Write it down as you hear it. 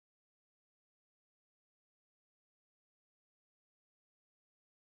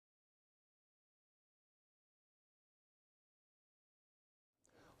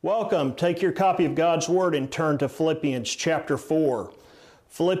Welcome. Take your copy of God's Word and turn to Philippians chapter 4.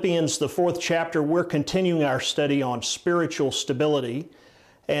 Philippians, the fourth chapter, we're continuing our study on spiritual stability.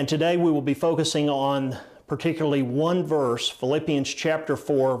 And today we will be focusing on particularly one verse, Philippians chapter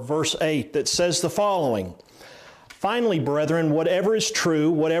 4, verse 8, that says the following: "Finally, brethren, whatever is true,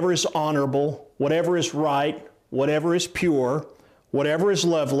 whatever is honorable, whatever is right, whatever is pure, whatever is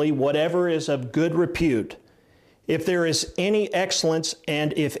lovely, whatever is of good repute, if there is any excellence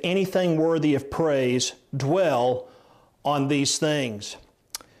and if anything worthy of praise, dwell on these things."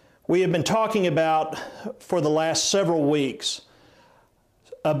 We have been talking about, for the last several weeks,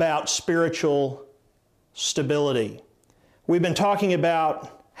 about spiritual stability. We've been talking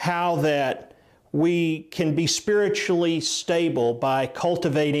about how that we can be spiritually stable by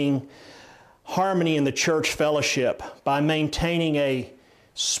cultivating harmony in the church fellowship, by maintaining a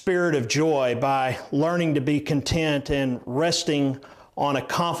spirit of joy, by learning to be content and resting on a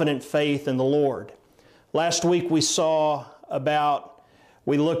confident faith in the Lord. Last week we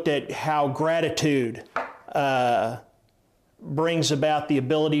looked at how gratitude brings about the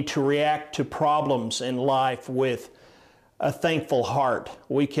ability to react to problems in life with a thankful heart.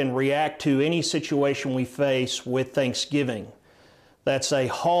 We can react to any situation we face with thanksgiving. That's a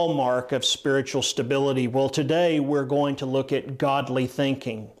hallmark of spiritual stability. Well, today we're going to look at godly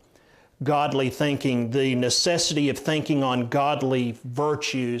thinking. Godly thinking, the necessity of thinking on godly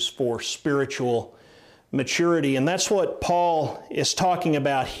virtues for spiritual maturity. And that's what Paul is talking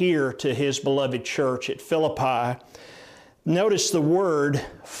about here to his beloved church at Philippi. Notice the word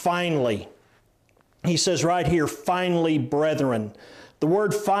finally. He says right here, "Finally, brethren." The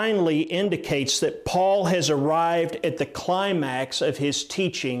word "finally" indicates that Paul has arrived at the climax of his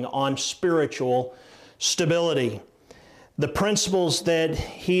teaching on spiritual stability. The principles that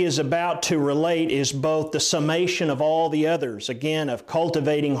he is about to relate is both the summation of all the others, again, of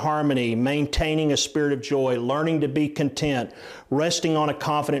cultivating harmony, maintaining a spirit of joy, learning to be content, resting on a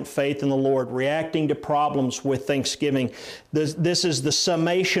confident faith in the Lord, reacting to problems with thanksgiving. This is the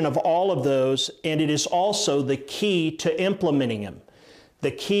summation of all of those, and it is also the key to implementing them. The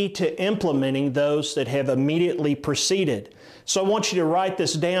key to implementing those that have immediately preceded. So I want you to write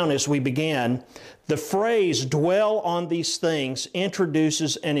this down as we begin. The phrase "dwell on these things"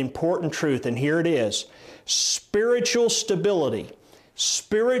 introduces an important truth, and here it is. Spiritual stability.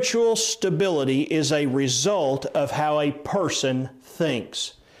 Spiritual stability is a result of how a person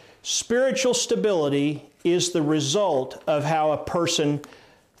thinks. Spiritual stability is the result of how a person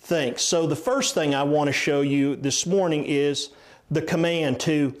thinks. So the first thing I want to show you this morning is the command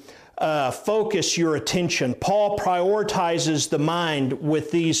to focus your attention. Paul prioritizes the mind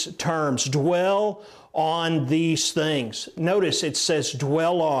with these terms: dwell on these things. Notice it says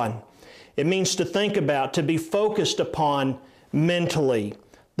dwell on. It means to think about, to be focused upon mentally.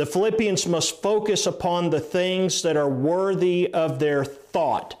 The Philippians must focus upon the things that are worthy of their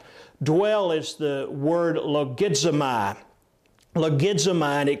thought. Dwell is the word logizomai.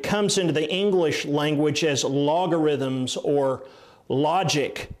 Logizomai, and it comes into the English language as logarithms or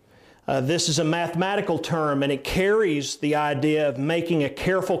logic. This is a mathematical term, and it carries the idea of making a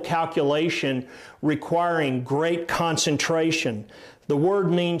careful calculation requiring great concentration. The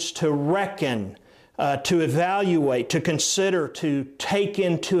word means to reckon, to evaluate, to consider, to take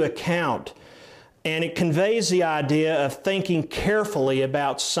into account. And it conveys the idea of thinking carefully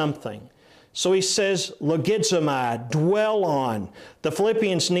about something. So he says, logizomai, dwell on. The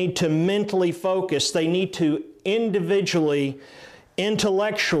Philippians need to mentally focus. They need to individually,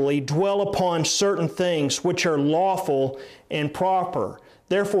 intellectually dwell upon certain things which are lawful and proper.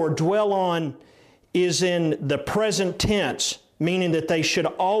 Therefore, dwell on is in the present tense, meaning that they should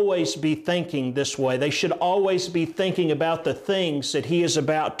always be thinking this way. They should always be thinking about the things that he is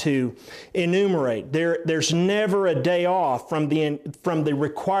about to enumerate. There's never a day off from the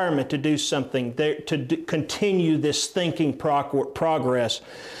requirement to do something, to continue this thinking progress.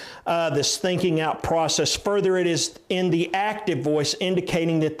 This thinking out process. Further, it is in the active voice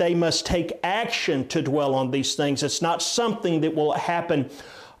indicating that they must take action to dwell on these things. It's not something that will happen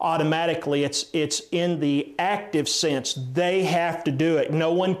automatically. It's in the active sense. They have to do it.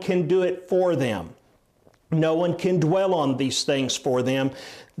 No one can do it for them. No one can dwell on these things for them.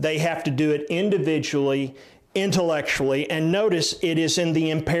 They have to do it individually, intellectually, and notice it is in the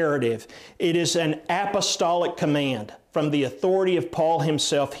imperative. It is an apostolic command. From the authority of Paul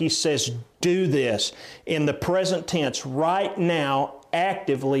himself, he says, do this. In the present tense, right now,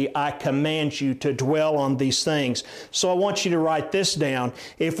 actively, I command you to dwell on these things. So I want you to write this down.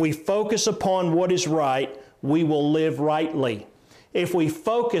 If we focus upon what is right, we will live rightly. If we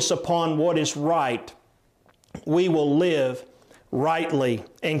focus upon what is right, we will live rightly.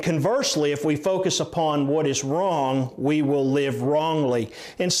 And conversely, if we focus upon what is wrong, we will live wrongly.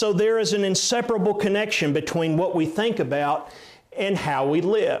 And so there is an inseparable connection between what we think about and how we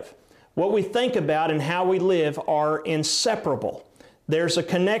live. What we think about and how we live are inseparable. There's a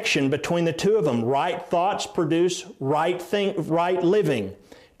connection between the two of them. Right thoughts produce right living,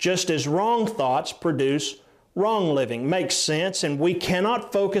 just as wrong thoughts produce wrong living. Makes sense, and we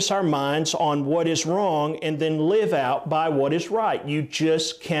cannot focus our minds on what is wrong and then live out by what is right. You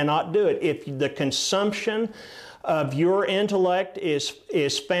just cannot do it. If the consumption of your intellect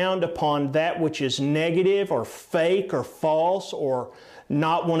is found upon that which is negative or fake or false or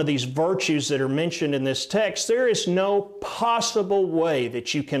not one of these virtues that are mentioned in this text, there is no possible way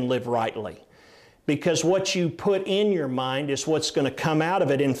that you can live rightly. Because what you put in your mind is what's going to come out of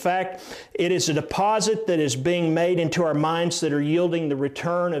it. In fact, it is a deposit that is being made into our minds that are yielding the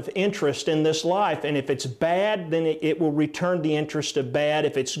return of interest in this life. And if it's bad, then it will return the interest of bad.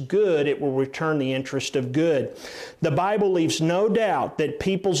 If it's good, it will return the interest of good. The Bible leaves no doubt that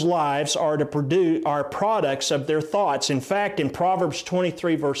people's lives are products of their thoughts. In fact, in Proverbs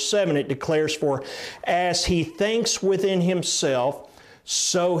 23, verse 7, it declares, "For as he thinks within himself,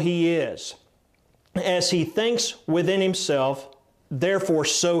 so he is. As he thinks within himself, therefore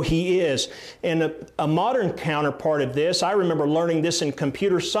so he is." And a modern counterpart of this, I remember learning this in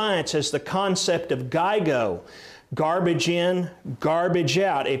computer science as the concept of GIGO. Garbage in, garbage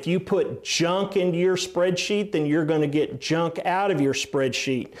out. If you put junk into your spreadsheet, then you're going to get junk out of your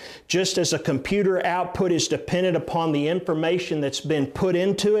spreadsheet. Just as a computer output is dependent upon the information that's been put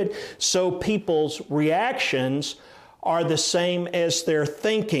into it, so people's reactions are the same as their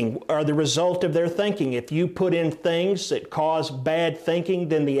thinking, are the result of their thinking. If you put in things that cause bad thinking,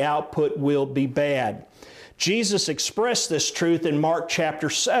 then the output will be bad. Jesus expressed this truth in Mark chapter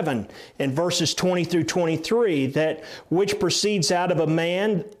 7 in verses 20 through 23, that which proceeds out of a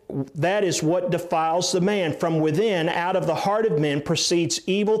man, that is what defiles the man. From within, out of the heart of men, proceeds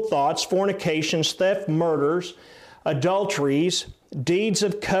evil thoughts, fornications, theft, murders, adulteries, deeds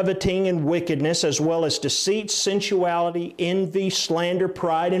of coveting and wickedness, as well as deceit, sensuality, envy, slander,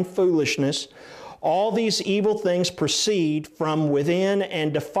 pride, and foolishness. All these evil things proceed from within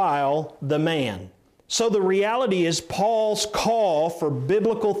and defile the man. So the reality is Paul's call for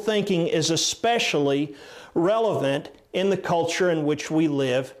biblical thinking is especially relevant in the culture in which we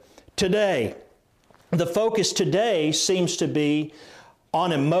live today. The focus today seems to be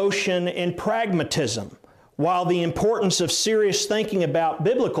on emotion and pragmatism, while the importance of serious thinking about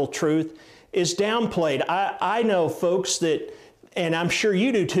biblical truth is downplayed. I know folks that, and I'm sure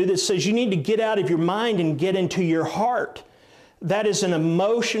you do too, that says you need to get out of your mind and get into your heart. That is an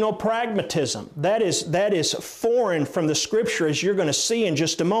emotional pragmatism. That is foreign from the Scripture, as you're going to see in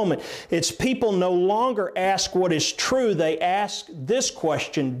just a moment. It's people no longer ask what is true. They ask this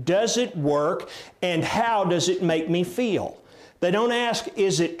question: does it work, and how does it make me feel? They don't ask,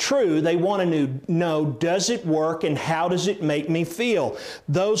 is it true? They want to know, does it work and how does it make me feel?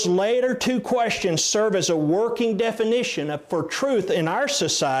 Those later two questions serve as a working definition for truth in our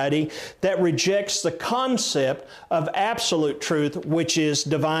society that rejects the concept of absolute truth, which is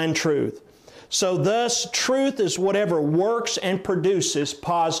divine truth. So thus, truth is whatever works and produces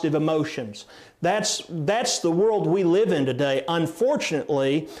positive emotions. That's the world we live in today.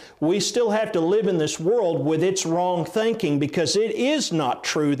 Unfortunately, we still have to live in this world with its wrong thinking, because it is not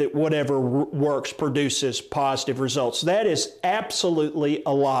true that whatever works produces positive results. That is absolutely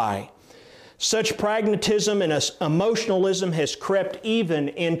a lie. Such pragmatism and emotionalism has crept even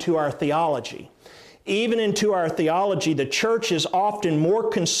into our theology. Even into our theology, the church is often more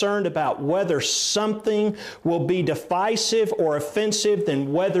concerned about whether something will be divisive or offensive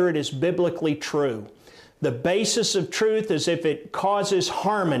than whether it is biblically true. The basis of truth is if it causes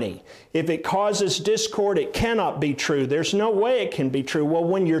harmony. If it causes discord, it cannot be true. There's no way it can be true. Well,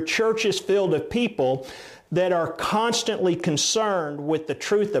 when your church is filled with people that are constantly concerned with the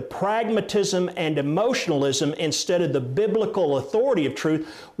truth of pragmatism and emotionalism instead of the biblical authority of truth,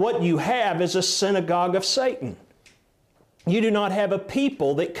 what you have is a synagogue of Satan. You do not have a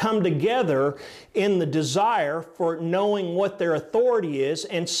people that come together in the desire for knowing what their authority is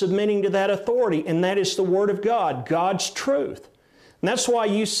and submitting to that authority, and that is the Word of God, God's truth. And that's why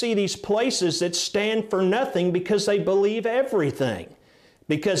you see these places that stand for nothing, because they believe everything,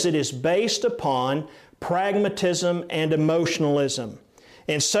 because it is based upon pragmatism and emotionalism.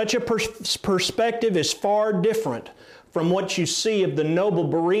 And such a perspective is far different from what you see of the noble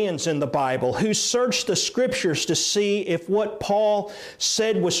Bereans in the Bible, who searched the Scriptures to see if what Paul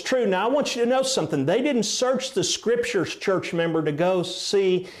said was true. Now, I want you to know something. They didn't search the Scriptures, church member, to go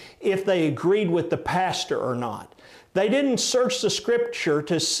see if they agreed with the pastor or not. They didn't search the Scripture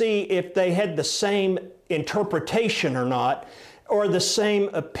to see if they had the same interpretation or not, or the same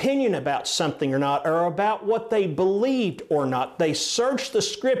opinion about something or not, or about what they believed or not. They searched the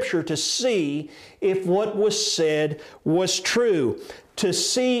Scripture to see if what was said was true, to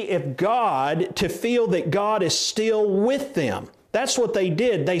see if God, to feel that God is still with them. That's what they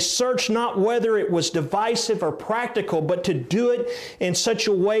did. They searched not whether it was divisive or practical, but to do it in such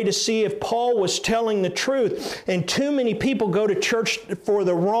a way to see if Paul was telling the truth. And too many people go to church for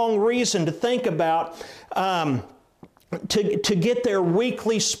the wrong reason, to think about to get their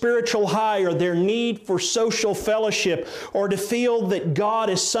weekly spiritual high, or their need for social fellowship, or to feel that God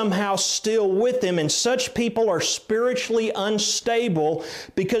is somehow still with them. And such people are spiritually unstable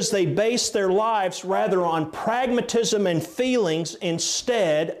because they base their lives rather on pragmatism and feelings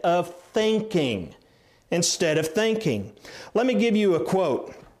instead of thinking. Let me give you a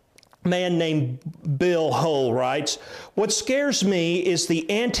quote. A man named Bill Hull writes, "What scares me is the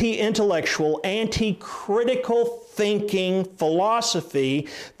anti-intellectual, anti-critical thinking philosophy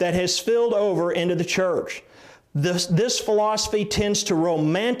that has spilled over into the church. This philosophy tends to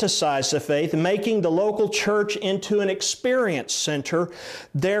romanticize the faith, making the local church into an experience center.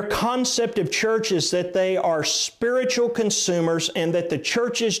 Their concept of church is that they are spiritual consumers and that the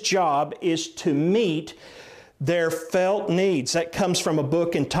church's job is to meet their felt needs." That comes from a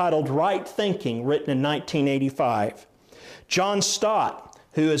book entitled Right Thinking, written in 1985. John Stott,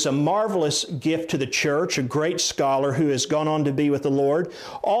 who is a marvelous gift to the church, a great scholar who has gone on to be with the Lord,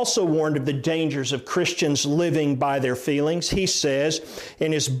 also warned of the dangers of Christians living by their feelings. He says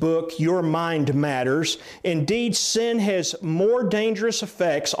in his book, Your Mind Matters, "Indeed, sin has more dangerous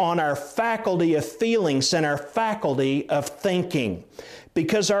effects on our faculty of feelings than our faculty of thinking,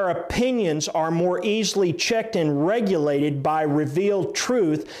 because our opinions are more easily checked and regulated by revealed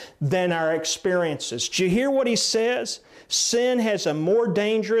truth than our experiences." Do you hear what he says? Sin has a more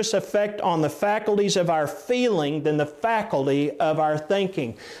dangerous effect on the faculties of our feeling than the faculty of our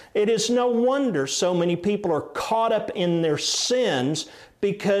thinking. It is no wonder so many people are caught up in their sins,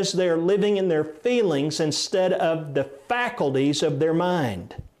 because they're living in their feelings instead of the faculties of their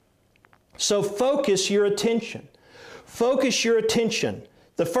mind. So focus your attention. Focus your attention.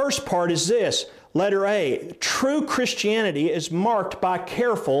 The first part is this. Letter A, true Christianity is marked by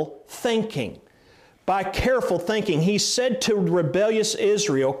careful thinking. By careful thinking. He said to rebellious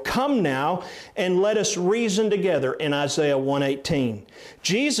Israel, "Come now and let us reason together," in Isaiah 1:18.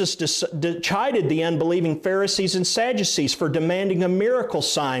 Jesus chided the unbelieving Pharisees and Sadducees for demanding a miracle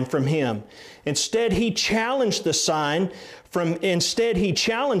sign from Him. Instead, He challenged them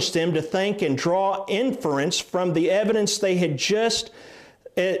to think and draw inference from the evidence they had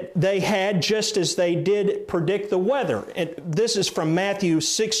just as they did predict the weather. And this is from Matthew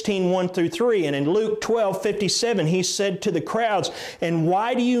 16, 1 through 3. And in Luke 12, 57, He said to the crowds, "And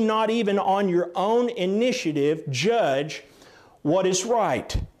why do you not even on your own initiative judge what is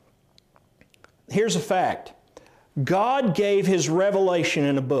right?" Here's a fact. God gave His revelation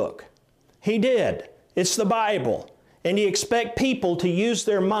in a book. He did. It's the Bible. And He expects people to use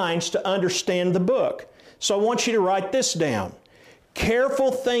their minds to understand the book. So I want you to write this down.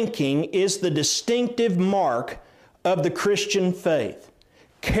 Careful thinking is the distinctive mark of the Christian faith.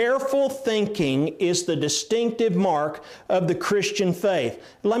 Careful thinking is the distinctive mark of the Christian faith.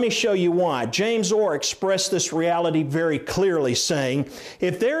 Let me show you why. James Orr expressed this reality very clearly, saying,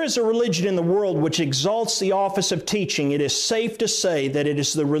 "If there is a religion in the world which exalts the office of teaching, it is safe to say that it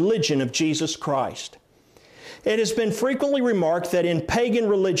is the religion of Jesus Christ." It has been frequently remarked that in pagan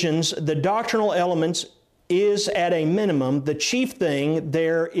religions, the doctrinal elements is at a minimum. The chief thing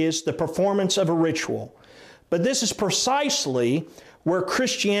there is the performance of a ritual. But this is precisely where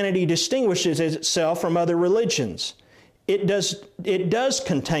Christianity distinguishes itself from other religions. It does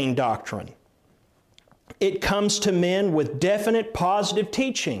contain doctrine. It comes to men with definite positive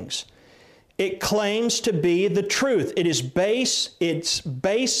teachings. It claims to be the truth. It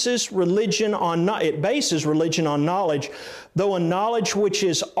bases religion on knowledge, though a knowledge which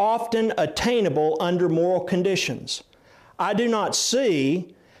is often attainable under moral conditions. I do not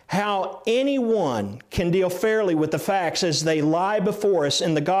see how anyone can deal fairly with the facts as they lie before us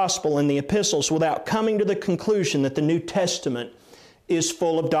in the gospel and the epistles without coming to the conclusion that the New Testament is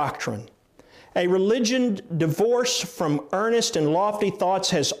full of doctrine. A religion divorced from earnest and lofty thoughts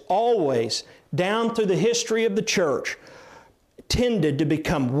has always, down through the history of the church, tended to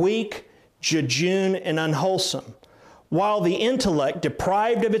become weak, jejune, and unwholesome, while the intellect,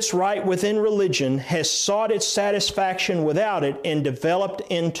 deprived of its right within religion, has sought its satisfaction without it and developed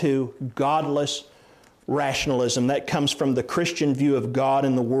into godless rationalism. That comes from the Christian view of God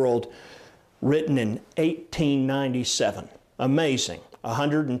and the world, written in 1897. Amazing,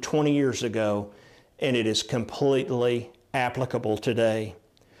 120 years ago, and it is completely applicable today.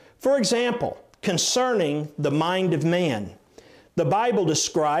 For example, concerning the mind of man, the Bible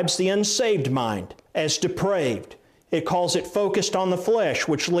describes the unsaved mind as depraved. It calls it focused on the flesh,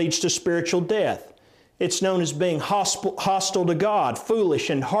 which leads to spiritual death. It's known as being hostile to God, foolish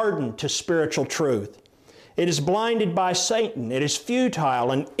and hardened to spiritual truth. It is blinded by Satan. It is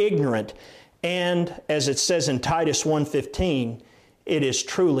futile and ignorant. And, as it says in Titus 1:15, it is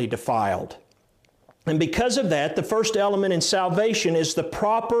truly defiled. And because of that, the first element in salvation is the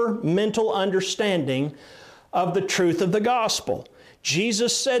proper mental understanding of the truth of the gospel.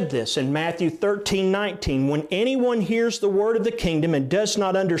 Jesus said this in Matthew 13:19, "When anyone hears the word of the kingdom and does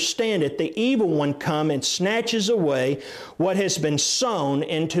not understand it, the evil one comes and snatches away what has been sown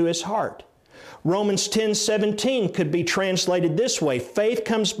into his heart." Romans 10:17 could be translated this way: faith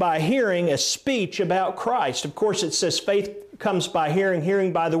comes by hearing a speech about Christ. Of course, it says faith comes by hearing,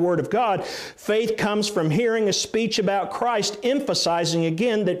 hearing by the Word of God. Faith comes from hearing a speech about Christ, emphasizing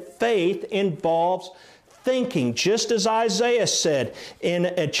again that faith involves thinking. Just as Isaiah said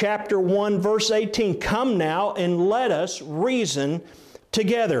in chapter 1, verse 18, "Come now and let us reason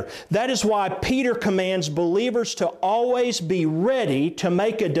together." That is why Peter commands believers to always be ready to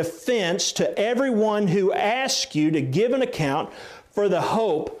make a defense to everyone who asks you to give an account for the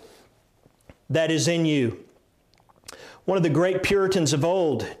hope that is in you. One of the great Puritans of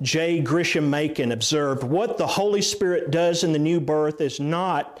old, J. Grisham Machen, observed, "What the Holy Spirit does in the new birth is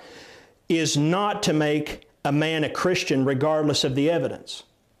not to make a man a Christian regardless of the evidence,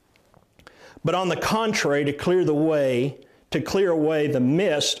 but on the contrary, to clear away the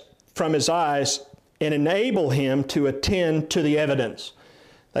mist from his eyes and enable him to attend to the evidence."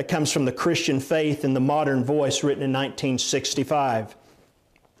 That comes from the Christian Faith in the Modern Voice, written in 1965.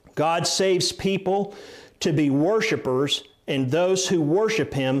 God saves people to be worshipers, and those who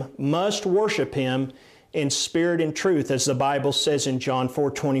worship Him must worship Him in spirit and truth, as the Bible says in John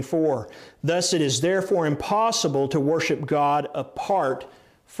 4:24. Thus it is therefore impossible to worship God apart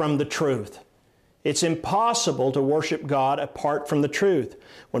from the truth. It's impossible to worship God apart from the truth.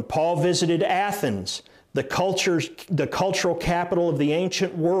 When Paul visited Athens, the cultural capital of the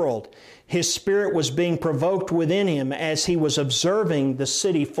ancient world, his spirit was being provoked within him as he was observing the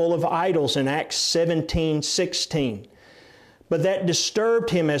city full of idols in Acts 17:16. But what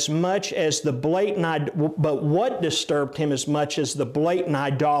disturbed him as much as the blatant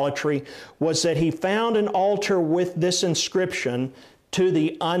idolatry was that he found an altar with this inscription, "To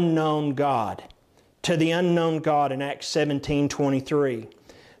the unknown God." To the unknown God in Acts 17:23.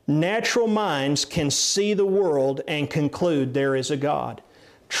 Natural minds can see the world and conclude there is a God.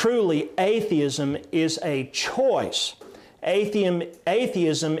 Truly, atheism is a choice.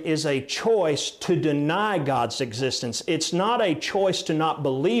 Atheism is a choice to deny God's existence. It's not a choice to not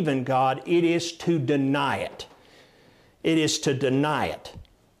believe in God. It is to deny it. It is to deny it.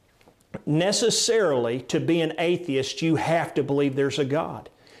 Necessarily, to be an atheist, you have to believe there's a God.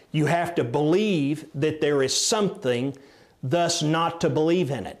 You have to believe that there is something, thus not to believe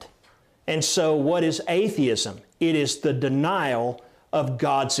in it. And so what is atheism? It is the denial of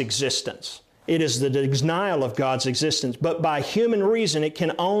God's existence. It is the denial of God's existence. But by human reason, it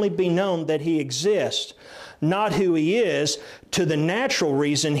can only be known that He exists, not who He is. To the natural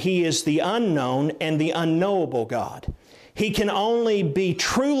reason, He is the unknown and the unknowable God. He can only be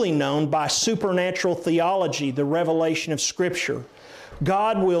truly known by supernatural theology, the revelation of Scripture.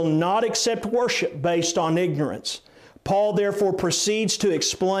 God will not accept worship based on ignorance. Paul therefore proceeds to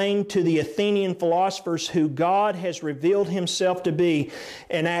explain to the Athenian philosophers who God has revealed Himself to be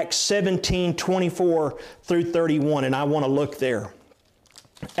in Acts 17:24 through 31. And I want to look there.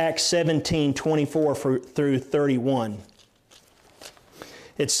 Acts 17:24 through 31.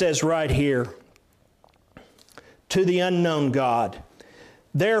 It says right here, "To the unknown God.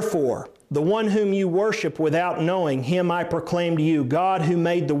 Therefore, the one whom you worship without knowing, Him I proclaim to you. God who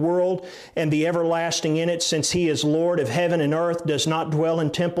made the world and the everlasting in it, since He is Lord of heaven and earth, does not dwell in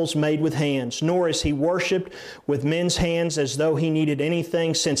temples made with hands, nor is He worshipped with men's hands as though He needed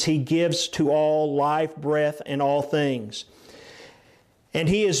anything, since He gives to all life, breath, and all things. And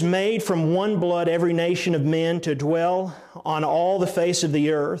He has made from one blood every nation of men to dwell on all the face of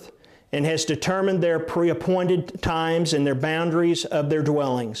the earth, and has determined their preappointed times and their boundaries of their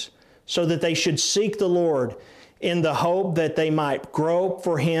dwellings, so that they should seek the Lord in the hope that they might grope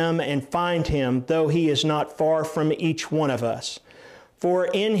for Him and find Him, though He is not far from each one of us. For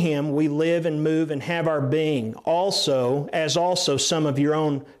in Him we live and move and have our being, as also some of your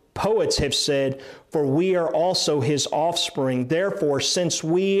own Poets have said, "For we are also his offspring. Therefore, since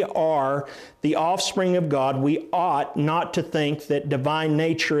we are the offspring of God, we ought not to think that divine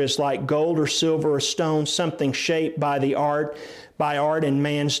nature is like gold or silver or stone, something shaped by art and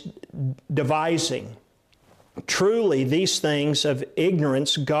man's devising. Truly, these things of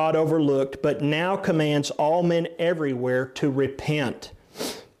ignorance God overlooked, but now commands all men everywhere to repent,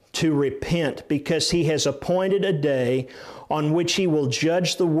 because he has appointed a day on which he will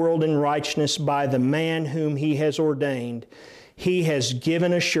judge the world in righteousness by the man whom he has ordained. He has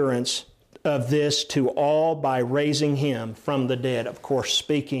given assurance of this to all by raising him from the dead." Of course,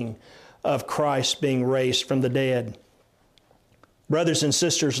 speaking of Christ being raised from the dead. Brothers and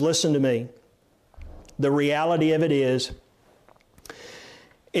sisters, listen to me. The reality of it is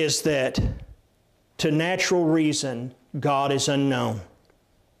that to natural reason, God is unknown.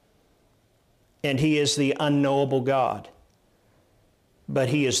 And he is the unknowable God. But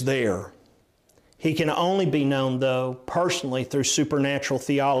he is there. He can only be known, though, personally through supernatural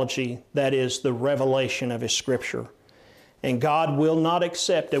theology, that is, the revelation of his Scripture. And God will not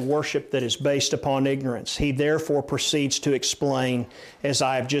accept a worship that is based upon ignorance. He therefore proceeds to explain, as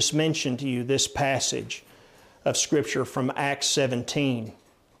I have just mentioned to you, this passage of Scripture from Acts 17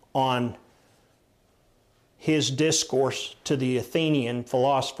 on his discourse to the Athenian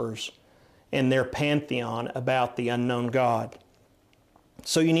philosophers and their pantheon about the unknown God.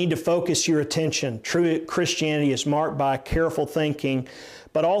 So you need to focus your attention. True Christianity is marked by careful thinking,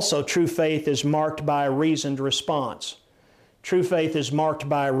 but also true faith is marked by a reasoned response. True faith is marked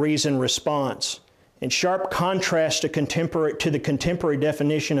by a reasoned response. In sharp contrast to the contemporary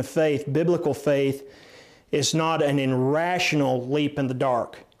definition of faith, biblical faith is not an irrational leap in the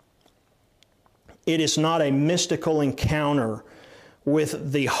dark. It is not a mystical encounter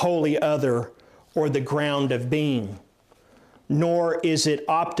with the holy other or the ground of being. Nor is it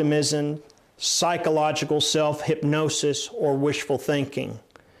optimism, psychological self-hypnosis, or wishful thinking.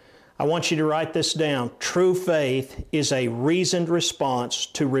 I want you to write this down. True faith is a reasoned response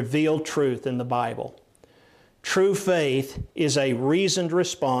to revealed truth in the Bible. True faith is a reasoned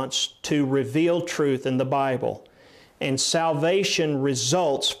response to revealed truth in the Bible. And salvation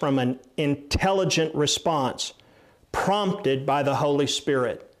results from an intelligent response prompted by the Holy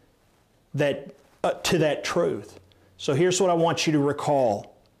Spirit to that truth. So here's what I want you to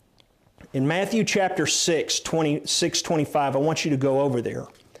recall. In Matthew chapter 6, 25, I want you to go over there.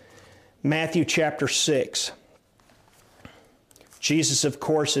 Matthew chapter 6. Jesus, of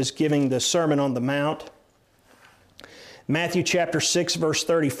course, is giving the Sermon on the Mount. Matthew chapter 6, verse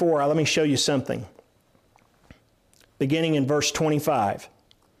 34. Let me show you something. Beginning in verse 25.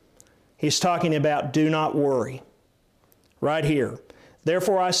 He's talking about do not worry. Right here.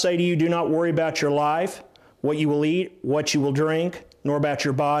 "Therefore I say to you, do not worry about your life, what you will eat, what you will drink, nor about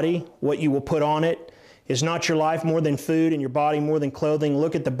your body, what you will put on it. Is not your life more than food, and your body more than clothing?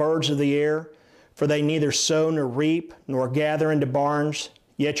 Look at the birds of the air, for they neither sow nor reap, nor gather into barns,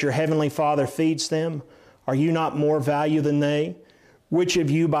 yet your heavenly Father feeds them. Are you not more value than they? Which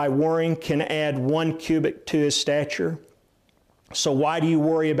of you by worrying can add 1 cubit to his stature? So why do you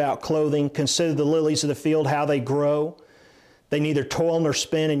worry about clothing? Consider the lilies of the field, how they grow. They neither toil nor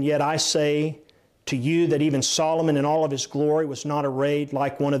spin, and yet I say to you that even Solomon in all of his glory was not arrayed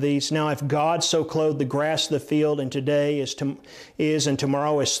like one of these. Now if God so clothed the grass of the field, and today is and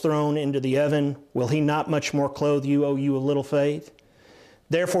tomorrow is thrown into the oven, will he not much more clothe you, O you of little faith?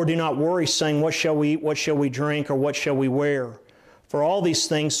 Therefore do not worry, saying, what shall we eat, what shall we drink, or what shall we wear? For all these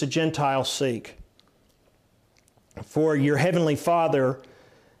things the Gentiles seek. For your heavenly Father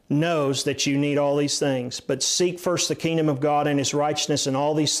knows that you need all these things. But seek first the kingdom of God and his righteousness, and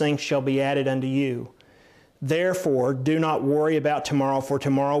all these things shall be added unto you. Therefore, do not worry about tomorrow, for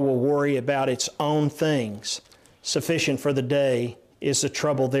tomorrow will worry about its own things. Sufficient for the day is the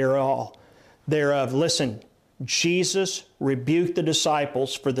trouble thereof. Listen, Jesus rebuked the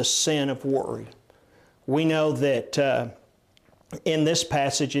disciples for the sin of worry. We know that in this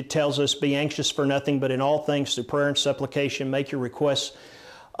passage it tells us, be anxious for nothing, but in all things through prayer and supplication make your requests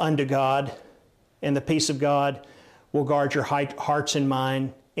unto God, and the peace of God will guard your hearts and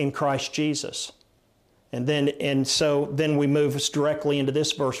mind in Christ Jesus. And so then we move us directly into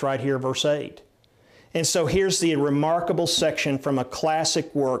this verse right here, verse 8. And so here's the remarkable section from a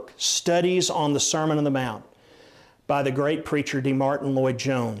classic work, Studies on the Sermon on the Mount, by the great preacher D. Martin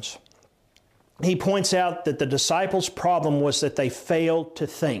Lloyd-Jones. He points out that the disciples' problem was that they failed to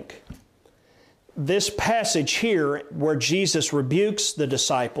think. This passage here, where Jesus rebukes the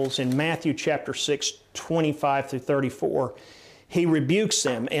disciples in Matthew chapter 6, 25 through 34, he rebukes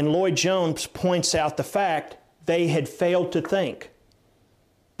them, and Lloyd-Jones points out the fact they had failed to think.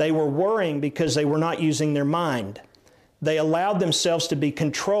 They were worrying because they were not using their mind. They allowed themselves to be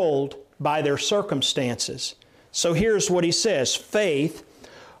controlled by their circumstances. So here's what he says. Faith,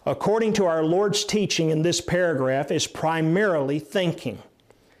 according to our Lord's teaching in this paragraph, is primarily thinking.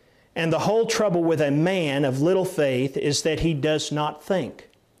 And the whole trouble with a man of little faith is that he does not think.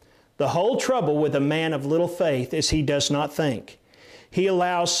 The whole trouble with a man of little faith is he does not think. He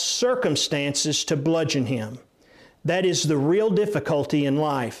allows circumstances to bludgeon him. That is the real difficulty in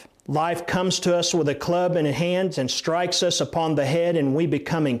life. Life comes to us with a club in hand and strikes us upon the head, and we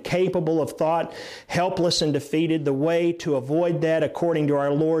become incapable of thought, helpless and defeated. The way to avoid that, according to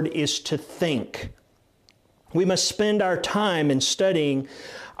our Lord, is to think. We must spend our time in studying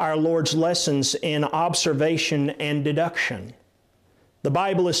our Lord's lessons in observation and deduction. The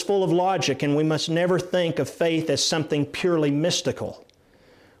Bible is full of logic, and we must never think of faith as something purely mystical.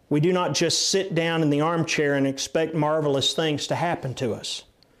 We do not just sit down in the armchair and expect marvelous things to happen to us.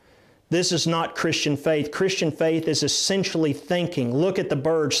 This is not Christian faith. Christian faith is essentially thinking. Look at the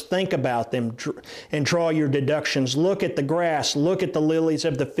birds, think about them, and draw your deductions. Look at the grass, look at the lilies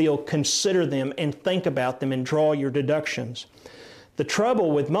of the field, consider them and think about them and draw your deductions. The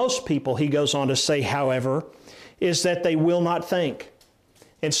trouble with most people, he goes on to say, however, is that they will not think.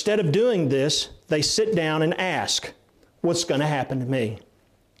 Instead of doing this, they sit down and ask, what's going to happen to me?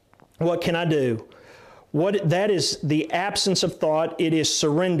 What can I do? That is the absence of thought. It is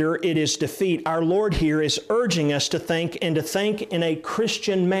surrender. It is defeat. Our Lord here is urging us to think, and to think in a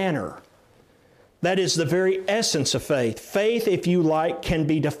Christian manner. That is the very essence of faith. Faith, if you like, can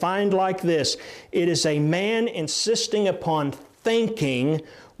be defined like this. It is a man insisting upon thinking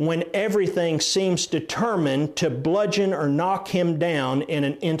when everything seems determined to bludgeon or knock him down in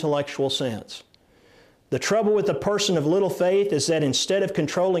an intellectual sense. The trouble with a person of little faith is that instead of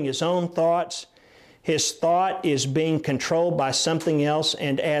controlling his own thoughts, his thought is being controlled by something else,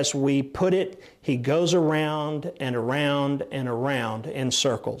 and as we put it, he goes around and around and around in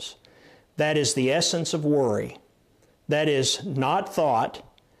circles. That is the essence of worry. That is not thought.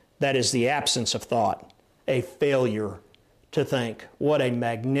 That is the absence of thought, a failure to think. What a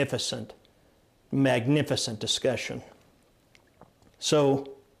magnificent, magnificent discussion. So,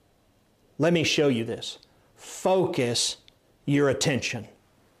 let me show you this. Focus your attention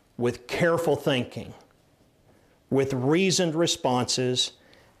with careful thinking, with reasoned responses,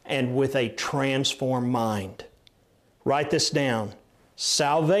 and with a transformed mind. Write this down.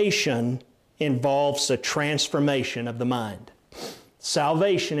 Salvation involves a transformation of the mind.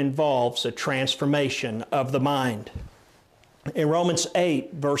 Salvation involves a transformation of the mind. In Romans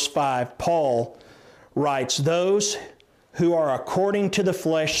 8, verse 5, Paul writes, "Those who are according to the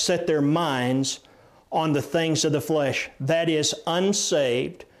flesh set their minds on the things of the flesh." That is,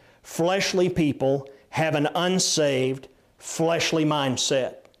 unsaved, fleshly people have an unsaved, fleshly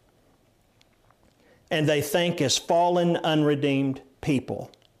mindset. And they think as fallen, unredeemed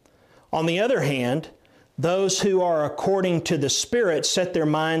people. On the other hand, those who are according to the Spirit set their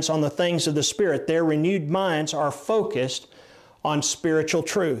minds on the things of the Spirit. Their renewed minds are focused on spiritual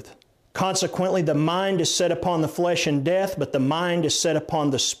truth. Consequently, the mind is set upon the flesh and death, but the mind is set upon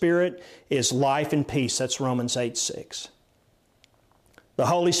the Spirit is life and peace. That's Romans 8:6. The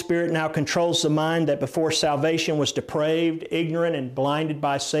Holy Spirit now controls the mind that before salvation was depraved, ignorant, and blinded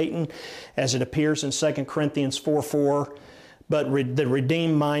by Satan, as it appears in 2 Corinthians 4:4. But the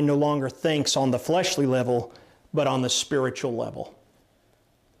redeemed mind no longer thinks on the fleshly level, but on the spiritual level.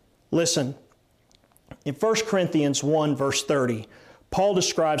 Listen, in 1 Corinthians 1, verse 30, Paul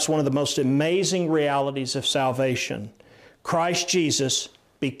describes one of the most amazing realities of salvation. Christ Jesus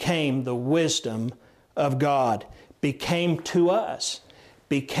became the wisdom of God, became to us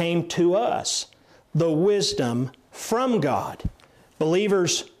the wisdom from God.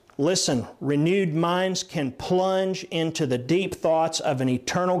 Believers, listen, renewed minds can plunge into the deep thoughts of an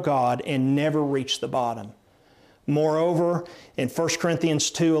eternal God and never reach the bottom. Moreover, in 1 Corinthians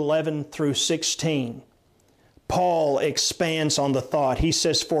 2:11 through 16, Paul expands on the thought. He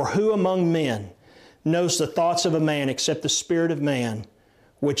says, "For who among men knows the thoughts of a man except the spirit of man,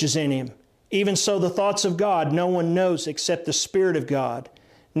 which is in him? Even so the thoughts of God no one knows except the Spirit of God.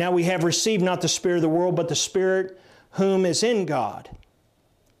 Now we have received not the spirit of the world, but the Spirit whom is in God,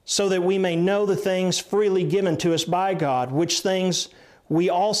 so that we may know the things freely given to us by God, which things we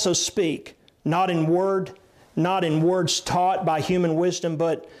also speak, not in words taught by human wisdom,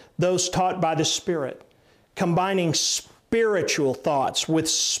 but those taught by the Spirit, combining spiritual thoughts with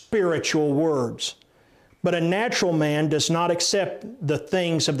spiritual words. But a natural man does not accept the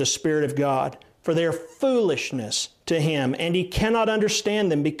things of the Spirit of God, for they are foolishness to him, and he cannot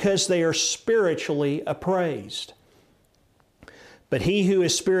understand them because they are spiritually appraised." But he who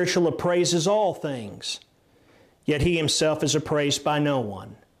is spiritual appraises all things, yet he himself is appraised by no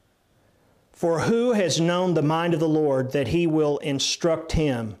one. For who has known the mind of the Lord that he will instruct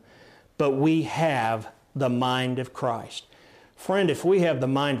him? But we have the mind of Christ. Friend, if we have the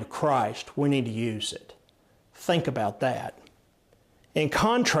mind of Christ, we need to use it. Think about that. In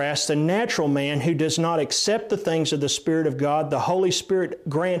contrast, the natural man who does not accept the things of the Spirit of God, the Holy Spirit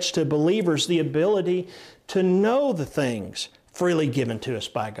grants to believers the ability to know the things freely given to us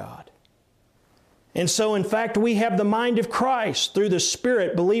by God. And so, in fact, we have the mind of Christ. Through the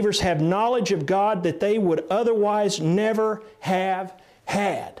Spirit, believers have knowledge of God that they would otherwise never have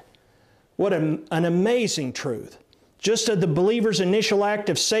had. What an amazing truth. Just as the believer's initial act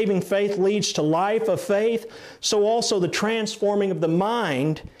of saving faith leads to life of faith, so also the transforming of the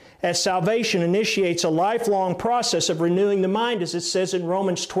mind as salvation initiates a lifelong process of renewing the mind, as it says in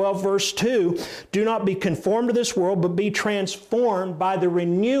Romans 12, verse 2, do not be conformed to this world, but be transformed by the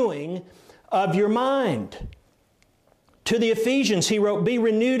renewing of your mind. To the Ephesians, he wrote, be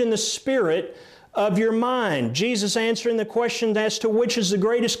renewed in the spirit of your mind. Jesus answering the question as to which is the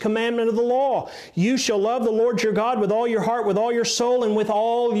greatest commandment of the law. You shall love the Lord your God with all your heart, with all your soul, and with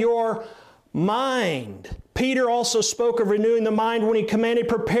all your mind. Peter also spoke of renewing the mind when he commanded,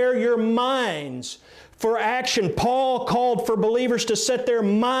 prepare your minds for action. Paul called for believers to set their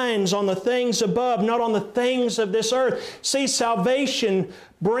minds on the things above, not on the things of this earth. See, salvation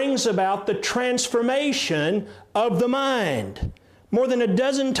brings about the transformation of the mind. More than a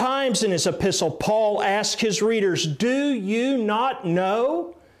dozen times in his epistle, Paul asked his readers, do you not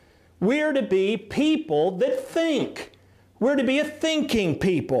know? We're to be people that think. We're to be a thinking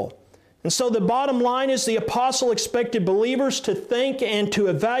people. And so the bottom line is the apostle expected believers to think and to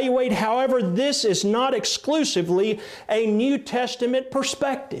evaluate. However, this is not exclusively a New Testament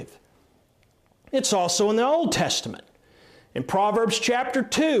perspective. It's also in the Old Testament. In Proverbs chapter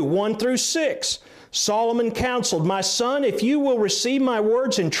 2, 1 through 6, Solomon counseled, my son, if you will receive my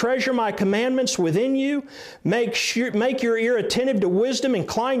words and treasure my commandments within you, make your ear attentive to wisdom,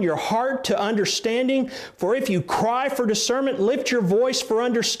 incline your heart to understanding. For if you cry for discernment, lift your voice for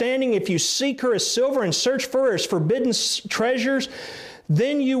understanding. If you seek her as silver and search for her as forbidden treasures,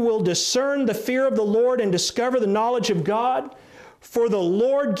 then you will discern the fear of the Lord and discover the knowledge of God. For the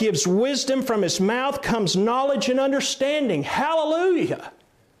Lord gives wisdom, from His mouth comes knowledge and understanding. Hallelujah!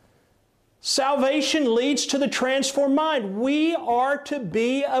 Salvation leads to the transformed mind. We are to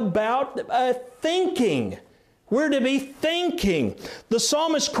be about thinking. We're to be thinking. The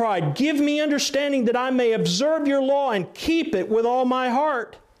psalmist cried, give me understanding that I may observe your law and keep it with all my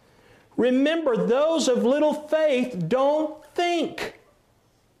heart. Remember, those of little faith don't think.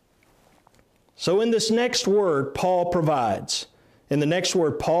 So in this next word, Paul provides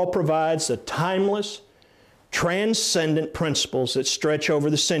the timeless, transcendent principles that stretch over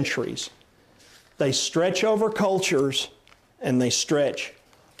the centuries. They stretch over cultures and they stretch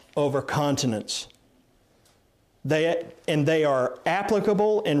over continents. They are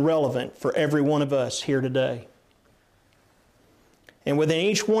applicable and relevant for every one of us here today. And within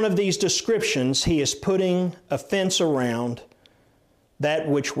each one of these descriptions, he is putting a fence around that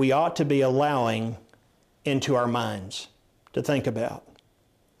which we ought to be allowing into our minds to think about.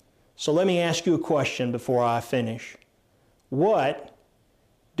 So let me ask you a question before I finish. What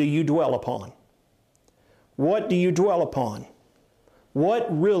do you dwell upon? What do you dwell upon? What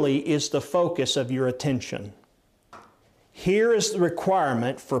really is the focus of your attention? Here is the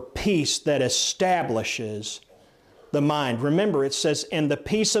requirement for peace that establishes the mind. Remember, it says, and the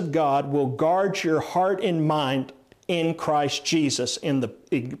peace of God will guard your heart and mind in Christ Jesus in the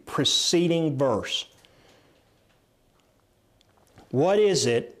preceding verse. What is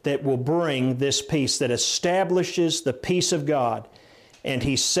it that will bring this peace, that establishes the peace of God? And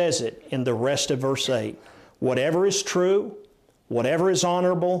he says it in the rest of verse 8. Whatever is true, whatever is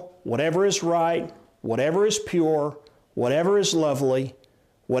honorable, whatever is right, whatever is pure, whatever is lovely,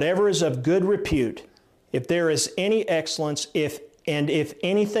 whatever is of good repute, if there is any excellence, if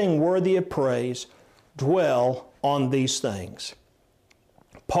anything worthy of praise, dwell on these things.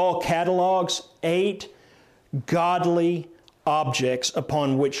 Paul catalogs 8 godly objects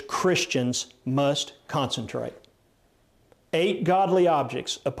upon which Christians must concentrate. 8 godly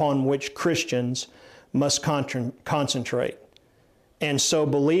objects upon which Christians must concentrate. And so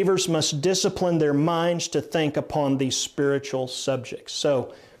believers must discipline their minds to think upon these spiritual subjects.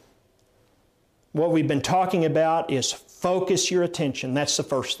 So what we've been talking about is focus your attention. That's the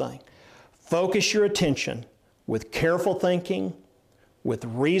first thing. Focus your attention with careful thinking, with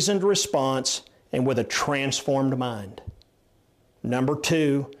reasoned response, and with a transformed mind. Number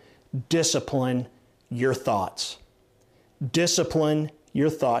 2, discipline your thoughts. discipline your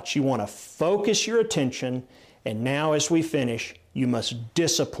thoughts. You want to focus your attention, and now as we finish, you must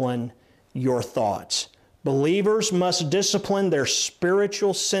discipline your thoughts. Believers must discipline their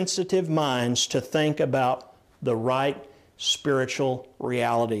spiritual sensitive minds to think about the right spiritual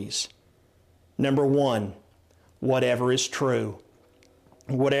realities. Number one, whatever is true.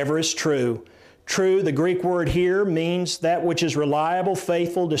 Whatever is true. True, the Greek word here means that which is reliable,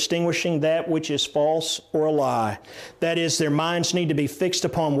 faithful, distinguishing that which is false or a lie. That is, their minds need to be fixed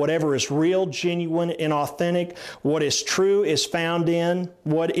upon whatever is real, genuine, and authentic. What is true is found in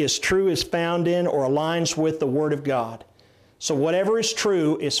or aligns with the Word of God. So whatever is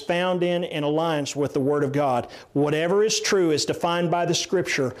true is found in and aligns with the Word of God. Whatever is true is defined by the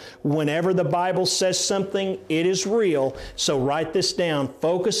Scripture. Whenever the Bible says something, it is real. So write this down.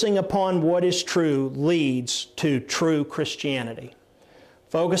 Focusing upon what is true leads to true Christianity.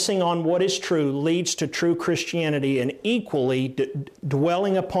 Focusing on what is true leads to true Christianity, and equally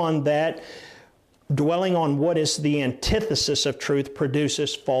dwelling on what is the antithesis of truth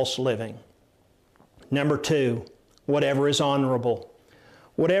produces false living. Number two, whatever is honorable.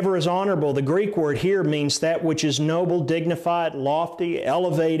 Whatever is honorable, the Greek word here means that which is noble, dignified, lofty,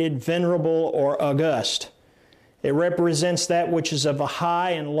 elevated, venerable, or august. It represents that which is of a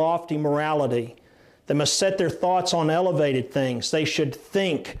high and lofty morality. They must set their thoughts on elevated things. They should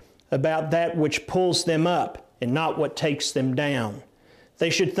think about that which pulls them up and not what takes them down.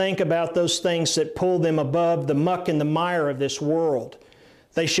 They should think about those things that pull them above the muck and the mire of this world.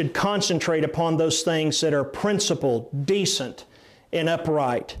 They should concentrate upon those things that are principled, decent, and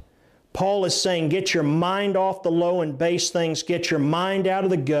upright. Paul is saying, get your mind off the low and base things, get your mind out of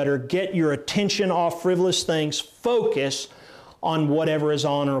the gutter, get your attention off frivolous things, focus on whatever is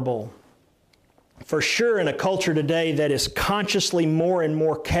honorable. For sure, in a culture today that is consciously more and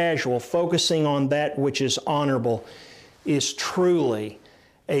more casual, focusing on that which is honorable is truly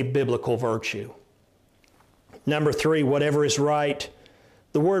a biblical virtue. Number three, whatever is right.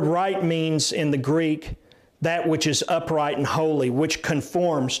 The word right means in the Greek that which is upright and holy, which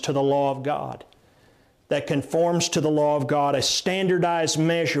conforms to the law of God. That conforms to the law of God. A standardized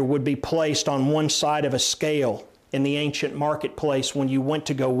measure would be placed on one side of a scale in the ancient marketplace when you went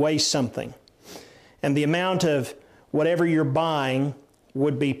to go weigh something. And the amount of whatever you're buying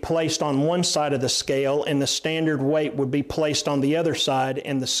would be placed on one side of the scale, and the standard weight would be placed on the other side,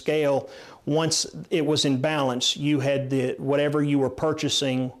 and the scale, once it was in balance, you had whatever you were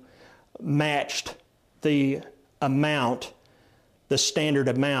purchasing matched the amount, the standard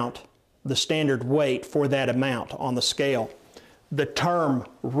weight for that amount on the scale. The term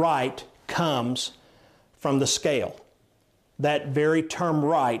right comes from the scale. That very term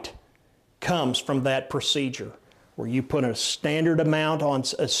right comes from that procedure where you put a standard amount on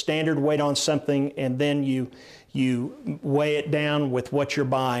a standard weight on something, and then you weigh it down with what you're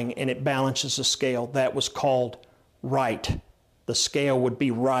buying, and it balances the scale. That was called right. The scale would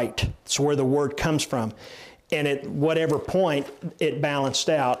be right. That's where the word comes from. And at whatever point it balanced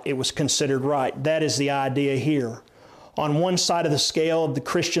out, it was considered right. That is the idea here. On one side of the scale of the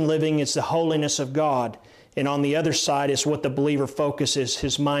Christian living is the holiness of God, and on the other side is what the believer focuses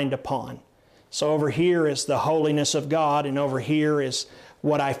his mind upon. So over here is the holiness of God, and over here is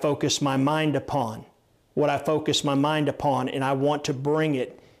what I focus my mind upon. What I focus my mind upon, and I want to bring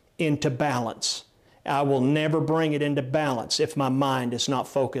it into balance. I will never bring it into balance if my mind is not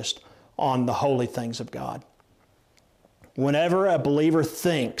focused on the holy things of God. Whenever a believer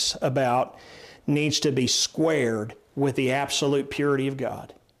thinks about needs to be squared with the absolute purity of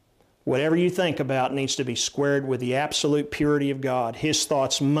God. Whatever you think about needs to be squared with the absolute purity of God. His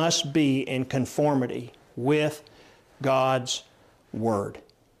thoughts must be in conformity with God's Word.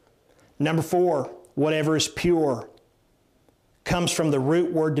 Number four, whatever is pure comes from the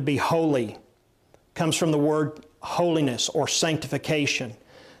root word to be holy. Comes from the word holiness or sanctification.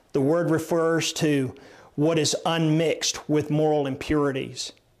 The word refers to what is unmixed with moral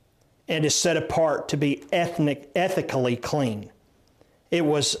impurities and is set apart to be ethically clean.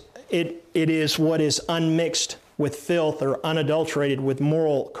 It is what is unmixed with filth or unadulterated with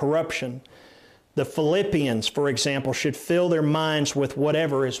moral corruption. The Philippians, for example, should fill their minds with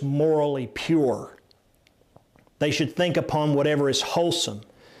whatever is morally pure. They should think upon whatever is wholesome,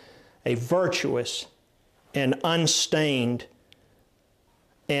 a virtuous and unstained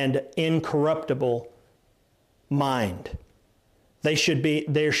and incorruptible mind. There should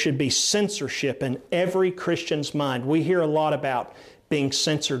be censorship in every Christian's mind. We hear a lot about being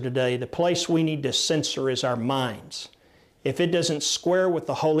censored today. The place we need to censor is our minds. If it doesn't square with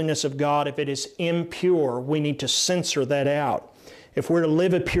the holiness of God, if it is impure, we need to censor that out. If we're to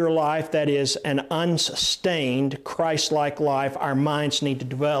live a pure life, that is an unstained, Christ-like life, our minds need to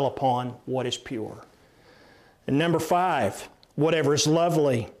dwell upon what is pure. And number 5, whatever is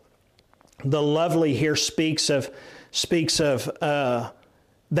lovely. The lovely here speaks of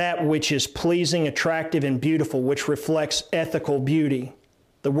that which is pleasing, attractive, and beautiful, which reflects ethical beauty.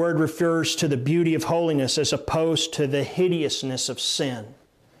 The word refers to the beauty of holiness as opposed to the hideousness of sin.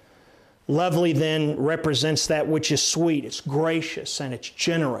 Lovely then represents that which is sweet, it's gracious, and it's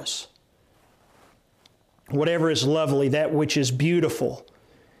generous. Whatever is lovely, that which is beautiful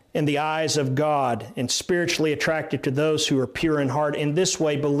in the eyes of God and spiritually attractive to those who are pure in heart. In this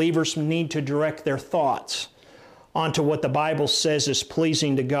way, believers need to direct their thoughts onto what the Bible says is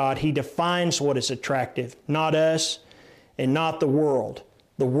pleasing to God. He defines what is attractive, not us and not the world.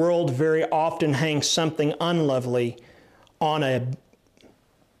 The world very often hangs something unlovely on a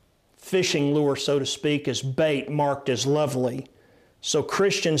fishing lure, so to speak, as bait marked as lovely. So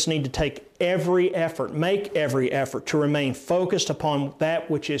Christians need to make every effort to remain focused upon that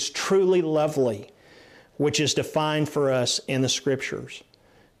which is truly lovely, which is defined for us in the Scriptures.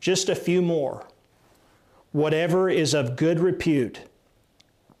 Just a few more. Whatever is of good repute.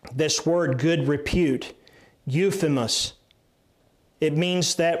 This word good repute, euphemos, it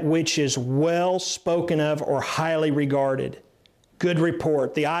means that which is well spoken of or highly regarded. Good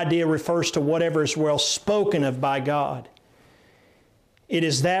report. The idea refers to whatever is well spoken of by God. It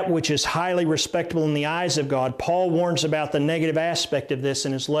is that which is highly respectable in the eyes of God. Paul warns about the negative aspect of this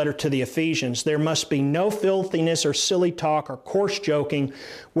in his letter to the Ephesians. There must be no filthiness or silly talk or coarse joking,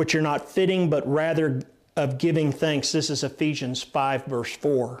 which are not fitting, but rather of giving thanks. This is Ephesians 5, verse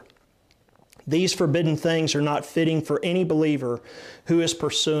 4. These forbidden things are not fitting for any believer who is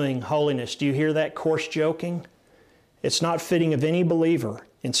pursuing holiness. Do you hear that coarse joking? It's not fitting of any believer.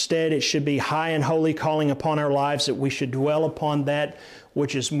 Instead, it should be high and holy calling upon our lives that we should dwell upon that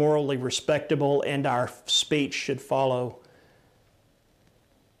which is morally respectable, and our speech should follow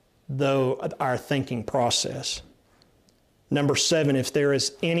our thinking process. Number 7, if there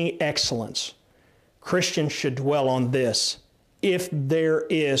is any excellence, Christians should dwell on this. If there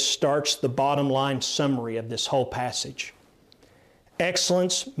is, starts the bottom line summary of this whole passage.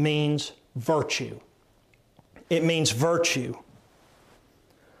 Excellence means virtue. It means virtue.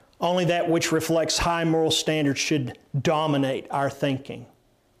 Only that which reflects high moral standards should dominate our thinking.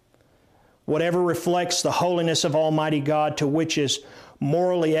 Whatever reflects the holiness of Almighty God, to which is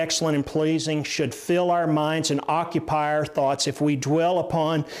morally excellent and pleasing, should fill our minds and occupy our thoughts. If we dwell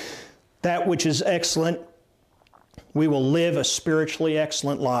upon that which is excellent, we will live a spiritually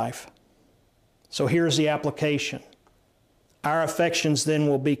excellent life. So here's the application. Our affections then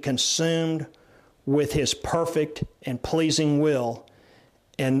will be consumed with His perfect and pleasing will,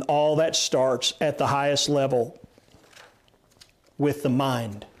 and all that starts at the highest level with the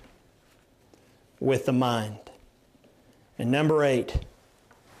mind. With the mind. And number 8,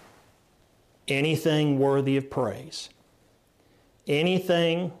 anything worthy of praise.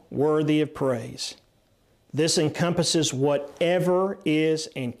 Anything worthy of praise. This encompasses whatever is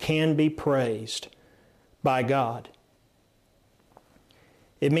and can be praised by God.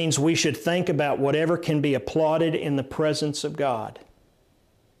 It means we should think about whatever can be applauded in the presence of God.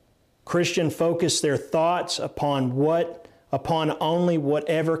 Christians focus their thoughts upon only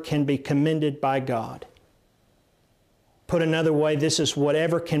whatever can be commended by God. Put another way, this is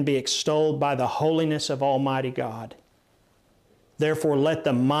whatever can be extolled by the holiness of Almighty God. Therefore, let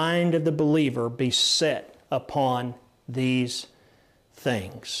the mind of the believer be set upon these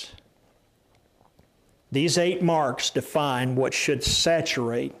things. These 8 marks define what should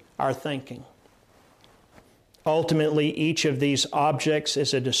saturate our thinking. Ultimately, each of these objects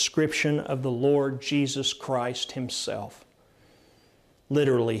is a description of the Lord Jesus Christ Himself.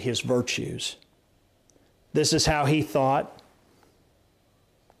 Literally, His virtues. This is how He thought,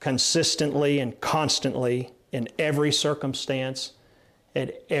 consistently and constantly, in every circumstance,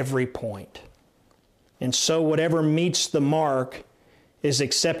 at every point. And so whatever meets the mark is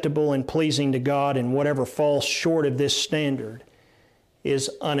acceptable and pleasing to God, and whatever falls short of this standard is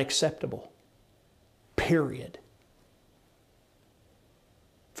unacceptable. Period.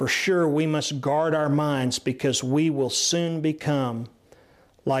 For sure, we must guard our minds, because we will soon become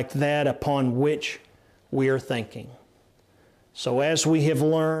like that upon which we are thinking. So as we have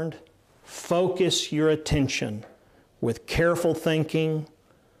learned, focus your attention with careful thinking,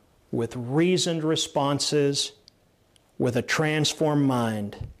 with reasoned responses, with a transformed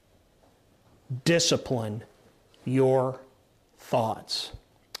mind. Discipline your thoughts.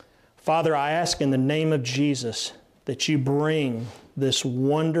 Father, I ask in the name of Jesus that You bring this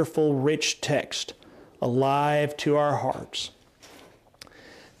wonderful, rich text alive to our hearts.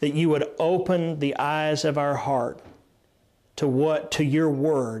 that you would open the eyes of our heart to your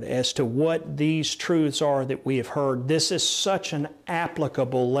word as to what these truths are that we have heard. This is such an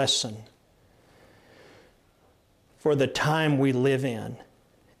applicable lesson for the time we live in.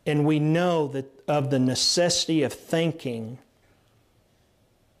 And we know that of the necessity of thinking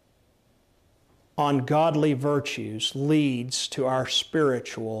on godly virtues leads to our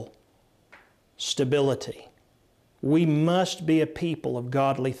spiritual stability. We must be a people of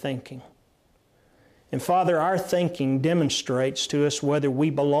godly thinking. And Father, our thinking demonstrates to us whether we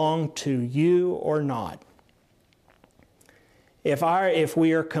belong to you or not. If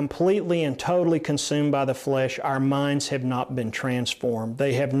we are completely and totally consumed by the flesh, our minds have not been transformed.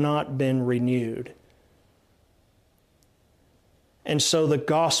 They have not been renewed. And so the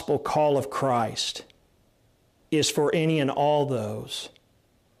gospel call of Christ is for any and all those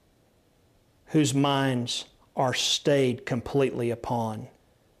whose minds are stayed completely upon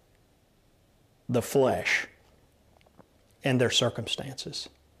the flesh and their circumstances.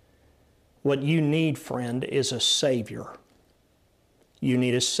 What you need, friend, is a Savior. You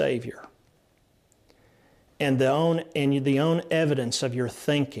need a Savior. And the own evidence of your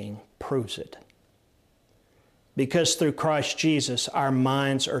thinking proves it. Because through Christ Jesus, our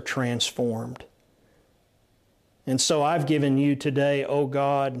minds are transformed. And so I've given you today, O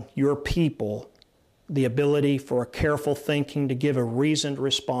God, your people, the ability for a careful thinking to give a reasoned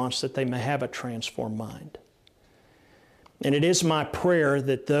response that they may have a transformed mind. And it is my prayer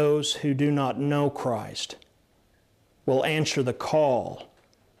that those who do not know Christ will answer the call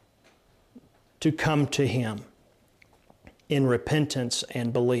to come to Him in repentance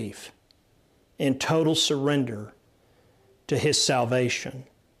and belief, in total surrender to His salvation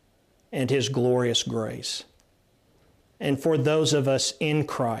and His glorious grace. And for those of us in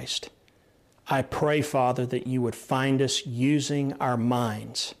Christ, I pray, Father, that you would find us using our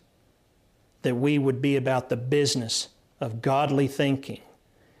minds, that we would be about the business of godly thinking,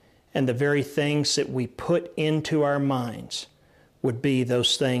 and the very things that we put into our minds would be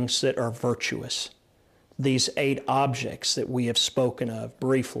those things that are virtuous. These 8 objects that we have spoken of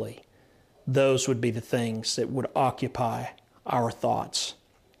briefly, those would be the things that would occupy our thoughts,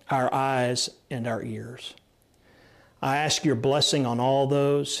 our eyes, and our ears. I ask your blessing on all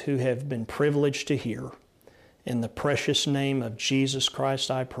those who have been privileged to hear. In the precious name of Jesus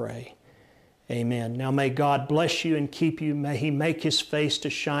Christ I pray. Amen. Now may God bless you and keep you. May He make His face to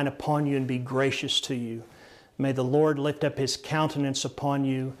shine upon you and be gracious to you. May the Lord lift up His countenance upon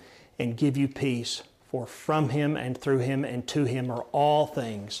you and give you peace. For from Him and through Him and to Him are all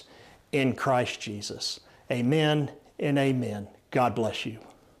things in Christ Jesus. Amen and amen. God bless you.